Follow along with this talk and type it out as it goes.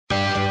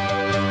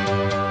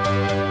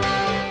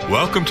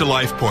Welcome to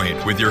Life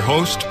Point with your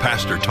host,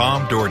 Pastor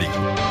Tom Dougherty.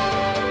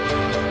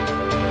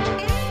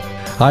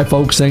 Hi,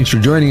 folks. Thanks for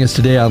joining us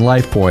today on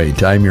Life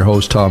Point. I'm your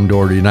host, Tom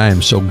Dougherty, and I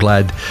am so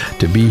glad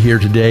to be here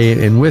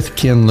today and with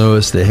Ken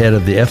Lewis, the head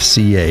of the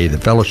FCA, the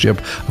Fellowship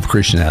of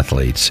Christian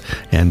Athletes.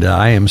 And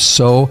I am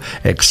so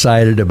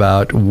excited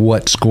about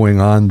what's going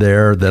on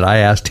there that I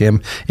asked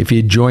him if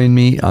he'd join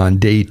me on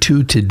day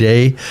 2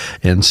 today.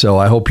 And so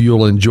I hope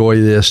you'll enjoy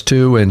this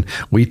too. And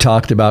we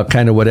talked about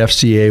kind of what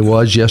FCA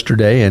was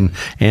yesterday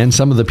and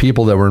some of the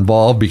people that were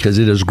involved, because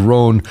it has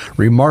grown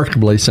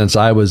remarkably since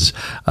I was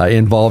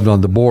involved on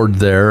the board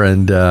there.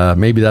 And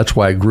maybe that's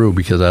why I grew,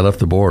 because I left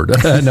the board.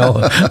 No,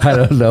 I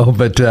don't know.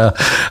 But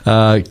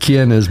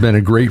Ken has been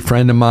a great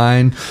friend of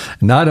mine.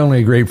 Not only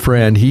a great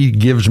friend, he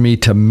gives me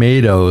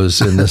tomatoes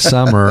in the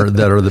summer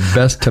that are the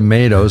best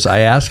tomatoes.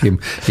 I asked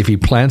him if he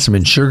plants them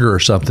in sugar or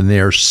something.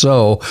 They are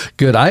so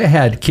good. I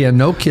had, Ken,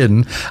 no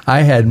kidding,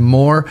 I had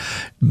more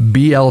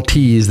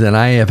BLTs than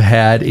I have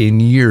had in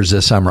years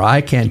this summer.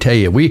 I can't tell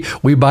you.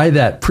 We buy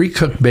that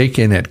pre-cooked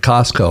bacon at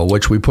Costco,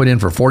 which we put in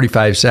for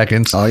 45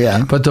 seconds. Oh,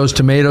 yeah. Put those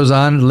tomatoes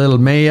on, a little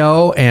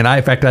mayo, and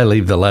in fact, I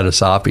leave the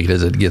lettuce off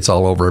because it gets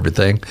all over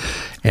everything.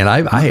 And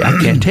I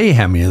can't tell you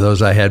how many of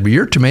those I had, but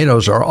your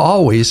tomatoes are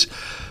always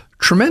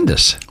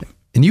tremendous.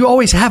 And you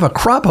always have a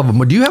crop of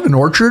them. Do you have an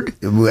orchard?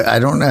 I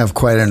don't have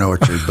quite an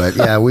orchard, but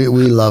yeah, we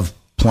love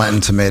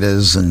planting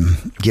tomatoes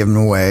and giving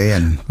them away.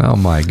 And oh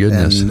my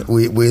goodness. And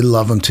we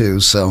love them too.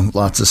 So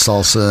lots of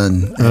salsa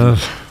and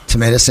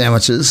tomato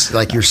sandwiches,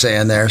 like you're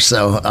saying there.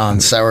 So on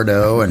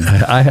sourdough, and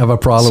I have a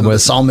problem with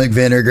balsamic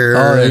vinegar.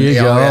 Oh, there you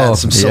go. Yeah,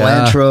 some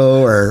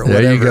cilantro or there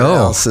whatever you go.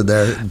 else in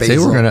there.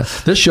 Basil.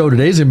 See, this show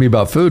today is going to be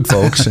about food,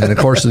 folks, and of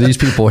course these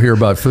people hear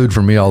about food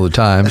from me all the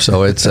time,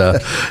 so it's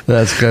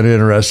that's kind of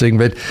interesting.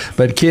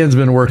 But Ken's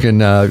been working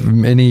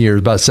many years,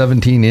 about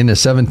 17 in the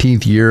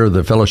 17th year of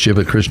the Fellowship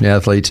of Christian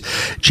Athletes,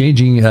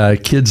 changing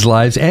kids'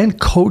 lives and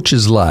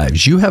coaches'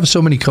 lives. You have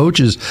so many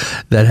coaches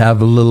that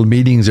have little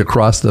meetings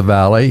across the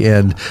valley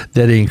and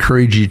that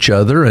encourage each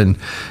other. And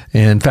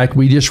in fact,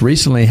 we just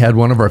recently had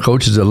one of our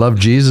coaches that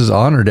loved Jesus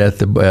honored at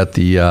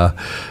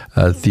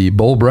the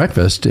bowl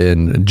breakfast,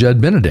 in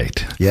Judd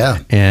Benedict. Yeah.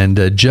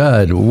 And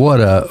Judd, what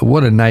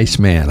a nice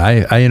man.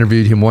 I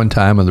interviewed him one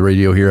time on the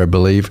radio here, I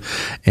believe.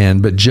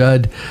 But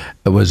Judd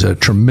was a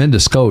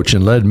tremendous coach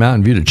and led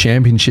Mountain View to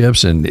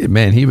championships. And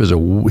man, he was a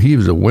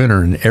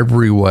winner in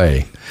every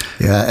way.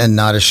 Yeah, and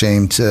not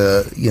ashamed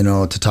to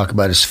talk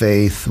about his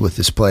faith with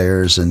his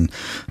players and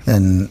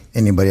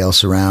anybody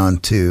else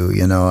around too.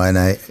 And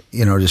I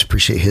just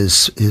appreciate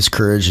his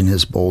courage and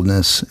his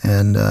boldness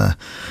and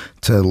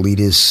to lead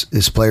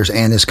his players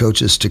and his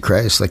coaches to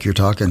Christ, like you're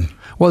talking.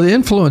 Well, the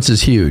influence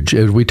is huge,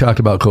 as we talked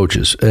about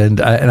coaches.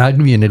 And I'll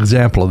give you an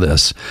example of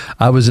this.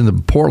 I was in the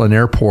Portland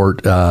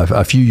airport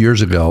a few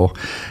years ago,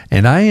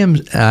 and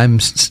I'm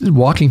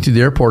walking through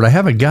the airport. I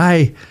have a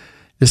guy,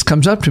 this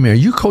comes up to me, "Are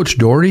you Coach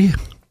Dougherty?"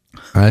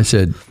 I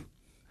said,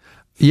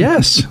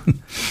 "Yes."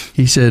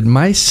 He said,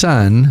 "My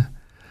son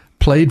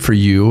played for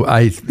you."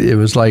 It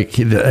was like,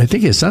 I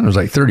think his son was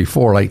like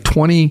 34,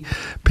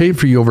 paid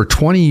for you over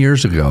 20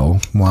 years ago.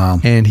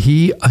 Wow. And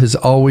he has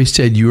always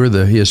said you were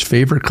his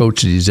favorite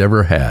coach that he's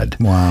ever had.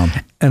 Wow.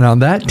 And on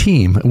that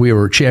team, we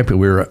were champion.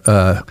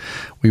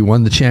 We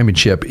won the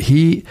championship.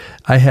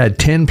 I had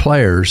 10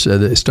 players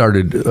that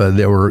started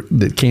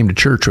that came to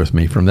church with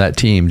me from that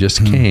team.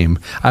 Just came.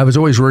 I was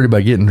always worried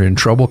about getting in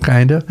trouble,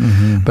 kind of.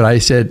 Mm-hmm. But I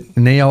said,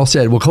 and they all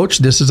said, "Well, Coach,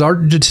 this is our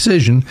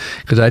decision."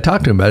 Because I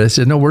talked to them about it. I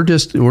said, "No,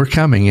 we're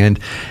coming."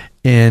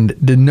 And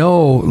to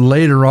know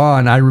later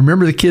on, I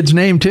remember the kid's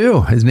name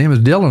too. His name is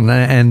Dylan,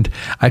 and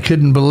I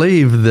couldn't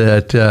believe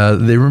that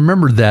they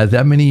remembered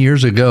that many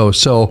years ago.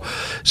 So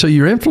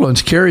your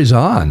influence carries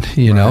on.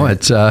 Right.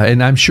 It's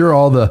and I'm sure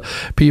all the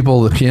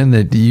people, Ken,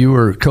 that you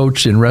were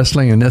coached in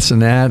wrestling and this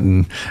and that,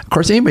 and of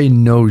course anybody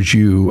knows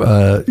you.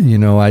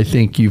 I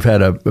think you've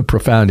had a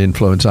profound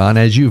influence on,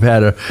 as you've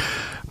had a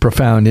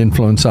profound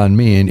influence on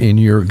me in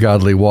your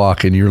godly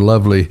walk, and your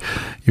lovely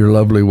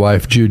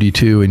wife Judy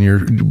too, and your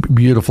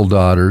beautiful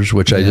daughters,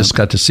 which I just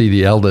got to see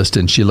the eldest,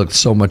 and she looked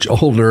so much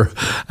older.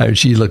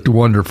 She looked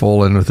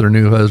wonderful, and with her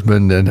new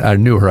husband, and I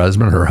knew her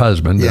husband,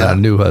 not a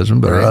new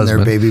husband, but her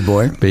husband, their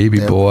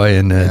baby boy,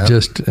 and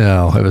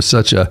it was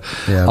such a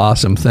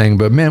awesome thing.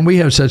 But man, we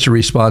have such a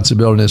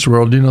responsibility in this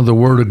world. The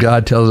Word of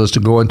God tells us to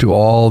go into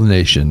all the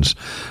nations,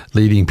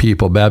 leading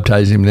people,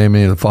 baptizing them in the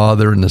name of the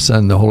Father and the Son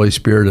and the Holy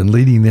Spirit, and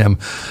leading them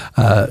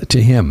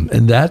to Him.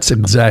 And that's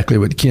exactly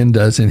what Ken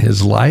does in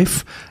his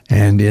life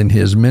and in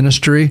his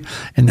ministry,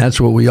 and that's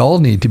what we all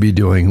need to be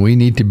doing. We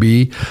need to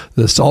be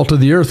the salt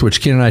of the earth,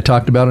 which Ken and I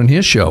talked about on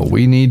his show.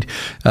 We need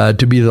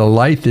to be the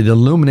light that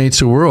illuminates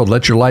the world.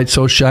 Let your light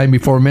so shine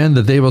before men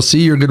that they will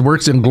see your good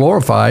works and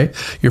glorify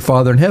your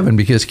Father in heaven.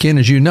 Because, Ken,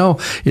 as you know,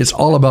 it's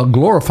all about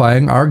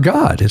glorifying our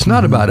God. It's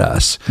not about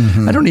us.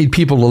 Mm-hmm. I don't need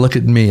people to look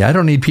at me. I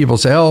don't need people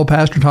to say, "Oh,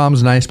 Pastor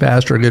Tom's a nice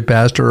pastor, a good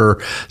pastor,"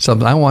 or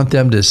something. I want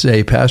them to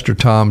say, "Pastor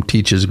Tom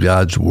teaches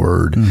God's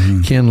word.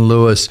 Mm-hmm. Ken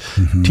Lewis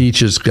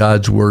teaches God's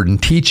God's word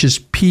and teaches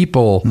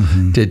people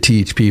to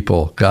teach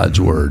people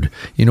God's word.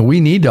 We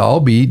need to all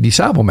be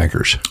disciple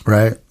makers.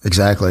 Right,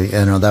 exactly.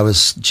 And that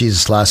was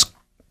Jesus' last,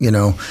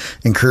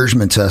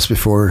 encouragement to us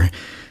before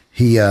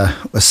he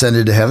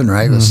ascended to heaven,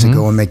 right? Was to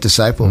go and make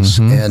disciples.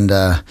 And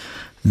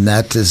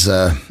that is,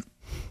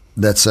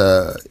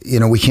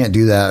 we can't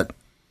do that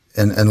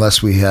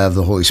unless we have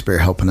the Holy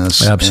Spirit helping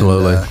us.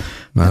 Absolutely.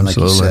 And like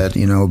you said,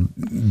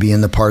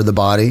 being the part of the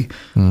body,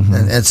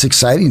 and it's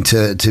exciting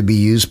to be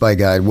used by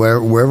God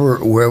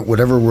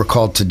whatever we're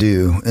called to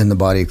do in the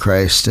body of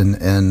Christ,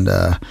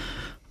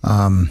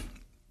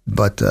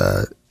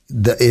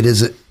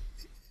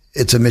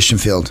 it's a mission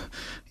field,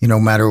 no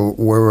matter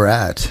where we're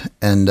at,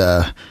 and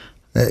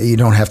you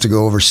don't have to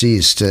go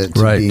overseas to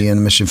be in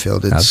a mission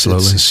field. It's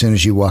as soon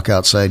as you walk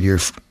outside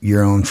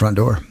your own front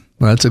door.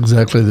 Well, that's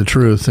exactly the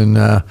truth,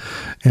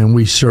 and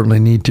we certainly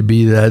need to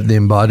be the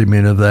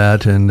embodiment of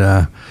that,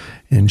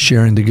 and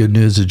sharing the good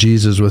news of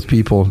Jesus with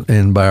people,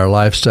 and by our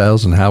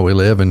lifestyles and how we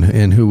live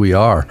and who we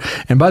are.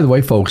 And by the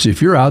way, folks,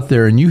 if you're out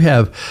there and you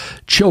have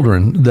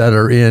children that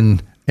are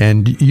in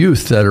and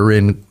youth that are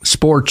in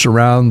sports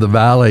around the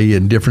valley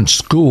in different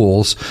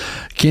schools,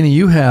 Kenny,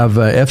 you have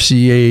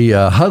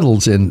FCA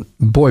huddles in,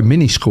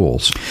 mini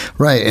schools.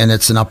 Right, and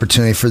it's an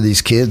opportunity for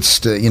these kids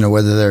to,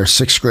 whether they're a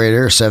 6th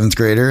grader or 7th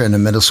grader in a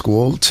middle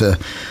school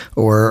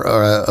or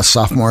a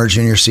sophomore,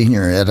 junior,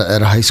 senior at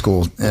a high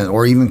school,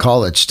 or even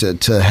college,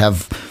 to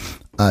have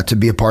to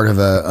be a part of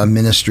a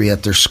ministry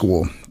at their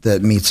school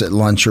that meets at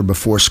lunch or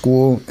before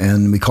school,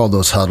 and we call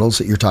those huddles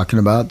that you're talking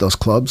about, those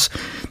clubs,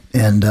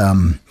 and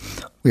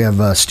we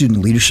have student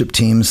leadership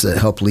teams that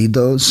help lead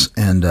those,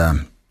 and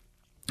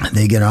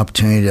they get an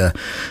opportunity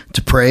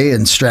to pray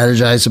and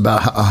strategize about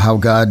how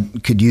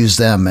God could use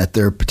them at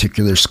their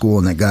particular school,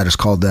 and that God has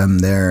called them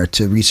there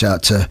to reach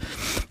out to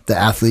the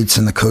athletes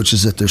and the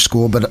coaches at their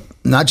school, but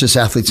not just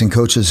athletes and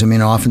coaches. I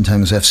mean,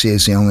 oftentimes FCA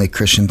is the only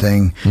Christian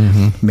thing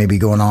maybe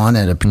going on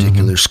at a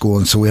particular school,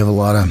 and so we have a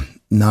lot of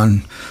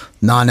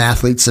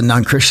non-athletes and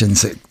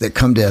non-Christians that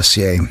come to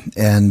FCA,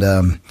 and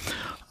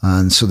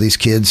so these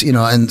kids,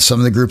 and some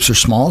of the groups are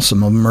small,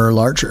 some of them are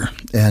larger,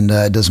 and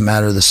it doesn't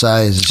matter the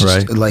size. It's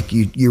just like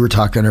you were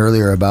talking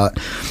earlier about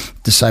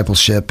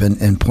discipleship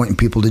and pointing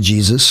people to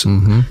Jesus,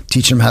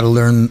 teaching them how to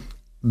learn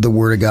the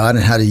Word of God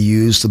and how to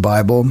use the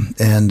Bible,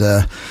 and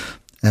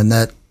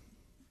that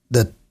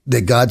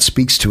God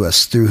speaks to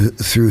us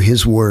through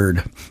His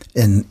Word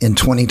in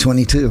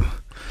 2022.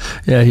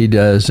 Yeah, He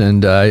does,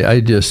 and I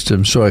just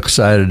am so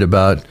excited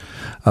about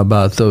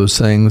those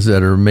things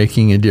that are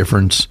making a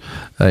difference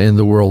in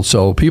the world.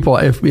 So people,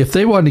 if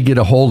they want to get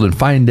a hold and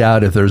find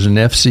out if there's an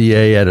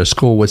FCA at a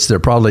school, which there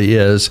probably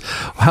is,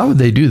 how would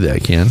they do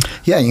that, Ken?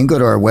 Yeah, you can go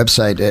to our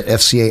website at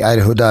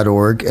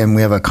fcaidaho.org, and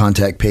we have a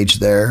contact page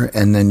there,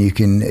 and then you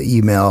can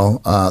email.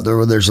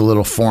 There's a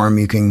little form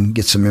you can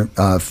get some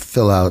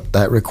fill out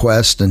that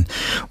request,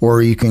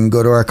 or you can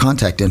go to our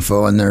contact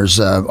info, and there's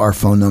our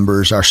phone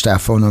numbers, our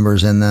staff phone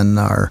numbers, and then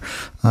our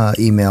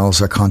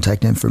emails, our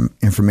contact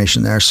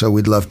information there. So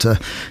we'd love to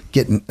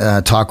get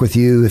talk with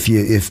you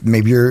if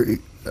maybe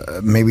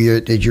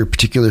at your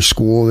particular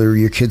school or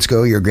your kids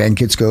go, your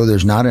grandkids go,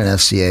 there's not an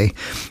FCA.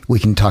 We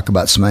can talk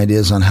about some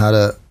ideas on how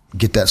to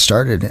get that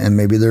started, and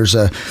maybe there's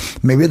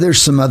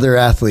some other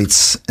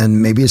athletes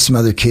and maybe some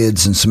other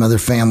kids and some other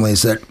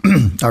families that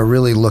are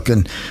really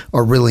looking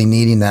or really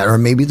needing that, or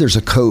maybe there's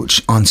a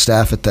coach on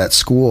staff at that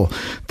school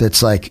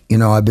that's like,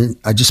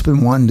 I just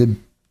been wanting to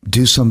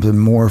do something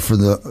more for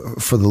the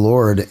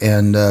Lord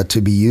and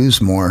to be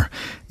used more,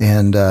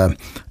 and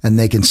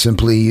they can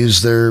simply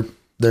use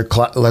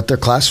let their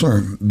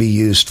classroom be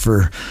used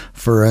for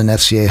an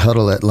FCA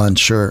huddle at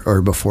lunch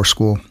or before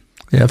school.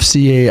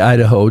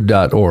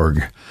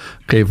 FCAidaho.org.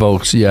 Okay,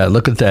 folks,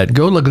 look at that.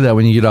 Go look at that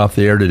when you get off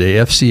the air today,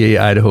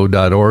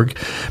 FCAidaho.org,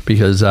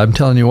 because I'm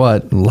telling you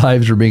what,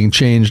 lives are being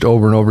changed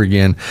over and over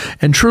again,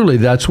 and truly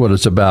that's what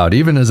it's about.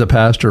 Even as a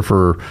pastor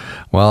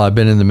I've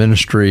been in the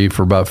ministry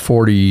for about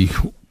 40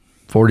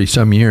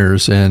 some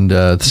years, and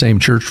the same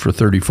church for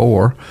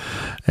 34.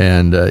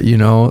 And,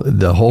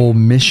 the whole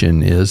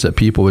mission is that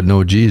people would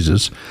know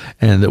Jesus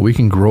and that we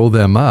can grow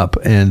them up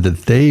and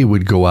that they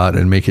would go out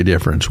and make a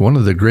difference. One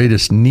of the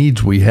greatest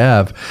needs we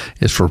have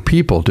is for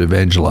people to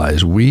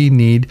evangelize. We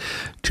need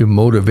to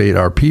motivate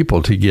our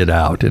people to get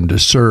out and to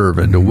serve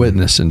and to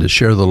witness and to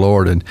share the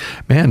Lord. And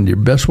man, your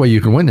best way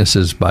you can witness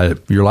is by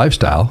your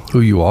lifestyle,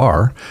 who you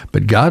are.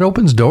 But God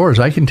opens doors.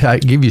 I can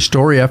give you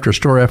story after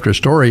story after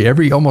story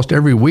almost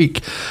every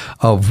week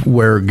of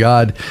where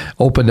God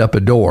opened up a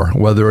door,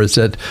 whether it's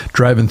at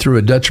driving through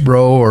a Dutch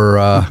Bro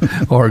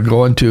or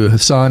going to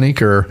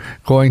Sonic or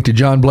going to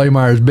John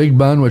Blameyer's Big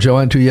Bun, which I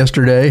went to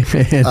yesterday.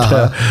 And,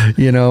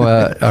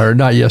 or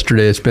not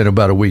yesterday, it's been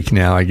about a week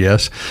now, I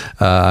guess.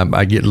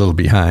 I get a little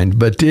behind.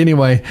 But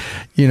anyway,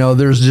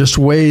 there's just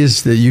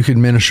ways that you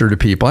can minister to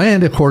people.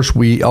 And of course,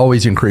 we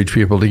always encourage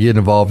people to get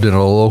involved in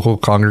a local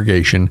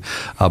congregation,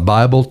 a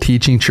Bible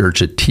teaching church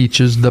that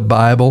teaches the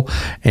Bible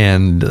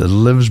and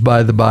lives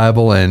by the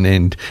Bible,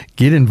 and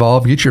get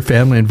involved, get your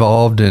family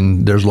involved.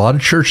 And there's a lot of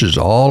churches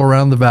all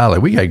around the valley.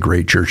 We got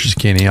great churches,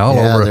 Kenny, all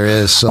over. There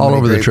is so all many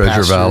over great the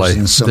Treasure Valley.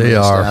 And so many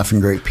staff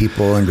and great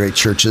people and great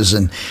churches,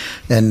 and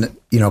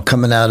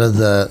coming out of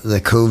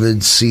the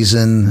COVID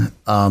season,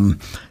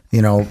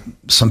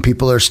 some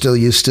people are still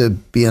used to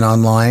being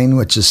online,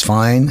 which is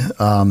fine.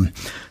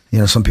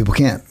 Some people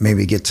can't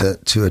maybe get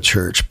to a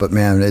church, but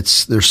man,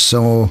 it's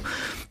so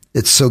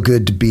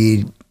good to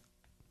be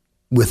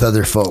with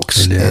other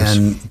folks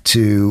and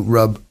to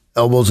rub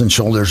elbows and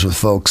shoulders with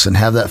folks and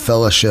have that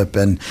fellowship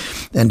and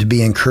to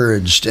be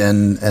encouraged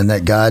and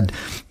that God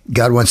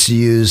wants to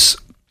use,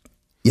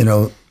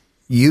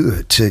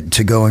 you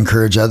to go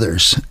encourage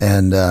others.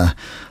 And,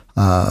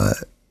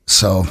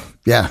 so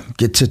yeah,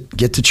 get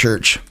to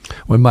church.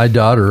 When my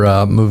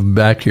daughter moved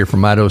back here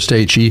from Idaho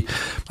State,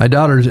 my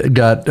daughter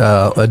got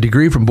a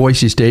degree from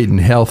Boise State in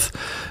health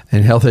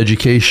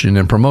education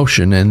and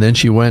promotion, and then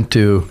she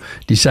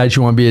decided she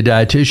wanted to be a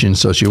dietitian,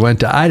 so she went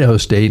to Idaho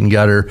State and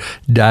got her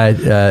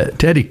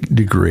dietetic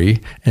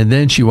degree, and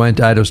then she went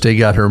to Idaho State,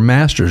 got her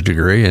master's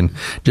degree, and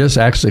just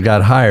actually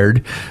got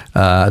hired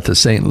at the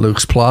St.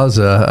 Luke's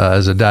Plaza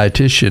as a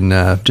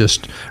dietitian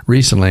just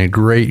recently. A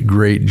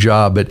great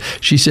job. But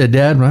she said,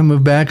 Dad, when I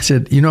moved back, I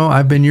said,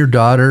 I've been your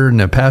daughter and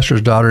the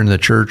pastor's daughter in the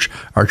church,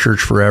 our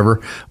church forever.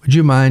 Would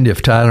you mind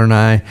if Tyler and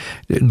I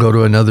go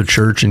to another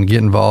church and get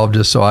involved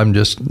just so I'm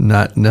just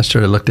not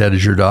necessarily looked at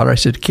as your daughter? I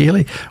said,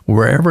 Kaylee,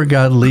 wherever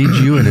God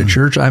leads you in a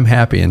church, I'm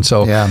happy. And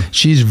so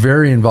she's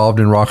very involved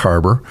in Rock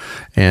Harbor,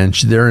 and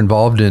they're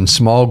involved in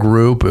small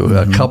group,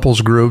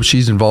 couples group.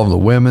 She's involved in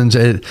the women's,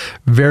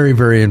 very,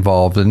 very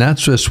involved. And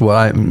that's just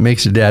what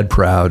makes a dad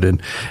proud.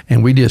 And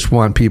we just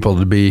want people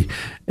to be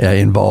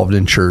involved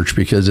in church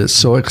because it's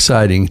so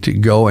exciting to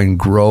go and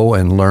grow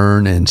and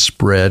learn and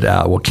spread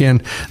out. Well,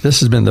 Ken,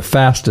 this has been the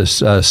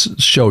fastest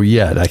show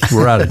yet.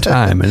 We're out of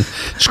time, and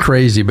it's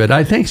crazy. But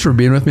thanks for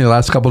being with me the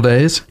last couple of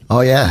days.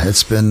 Oh yeah,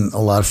 it's been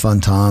a lot of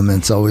fun, Tom.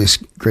 It's always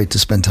great to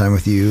spend time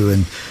with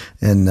you,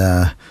 and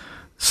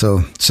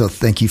so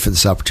thank you for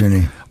this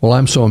opportunity. Well,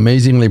 I'm so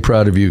amazingly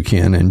proud of you,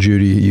 Ken and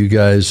Judy. You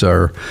guys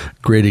are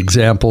great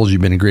examples.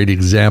 You've been great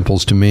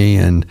examples to me,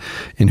 and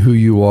who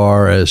you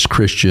are as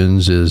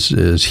Christians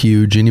is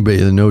huge. Anybody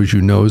that knows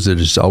you knows that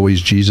it's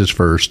always Jesus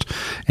first,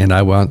 and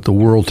I want the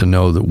world to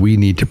know that we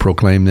need to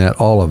proclaim that,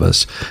 all of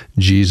us,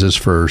 Jesus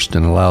first,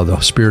 and allow the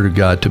Spirit of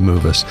God to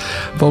move us.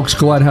 Folks,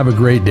 go out and have a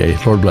great day.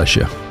 Lord bless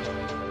you.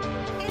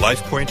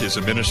 LifePoint is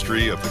a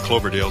ministry of the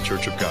Cloverdale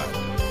Church of God.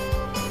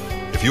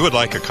 If you would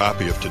like a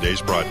copy of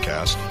today's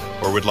broadcast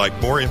or would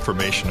like more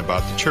information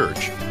about the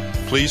church,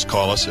 please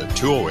call us at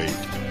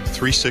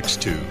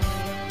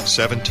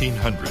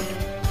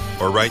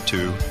 208-362-1700 or write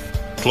to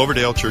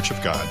Cloverdale Church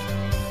of God,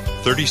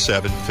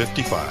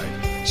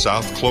 3755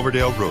 South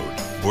Cloverdale Road,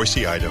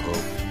 Boise, Idaho,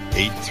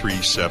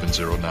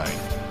 83709.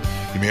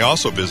 You may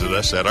also visit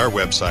us at our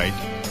website,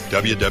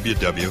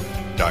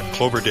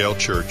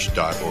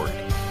 www.cloverdalechurch.org.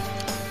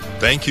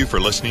 Thank you for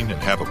listening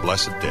and have a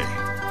blessed day.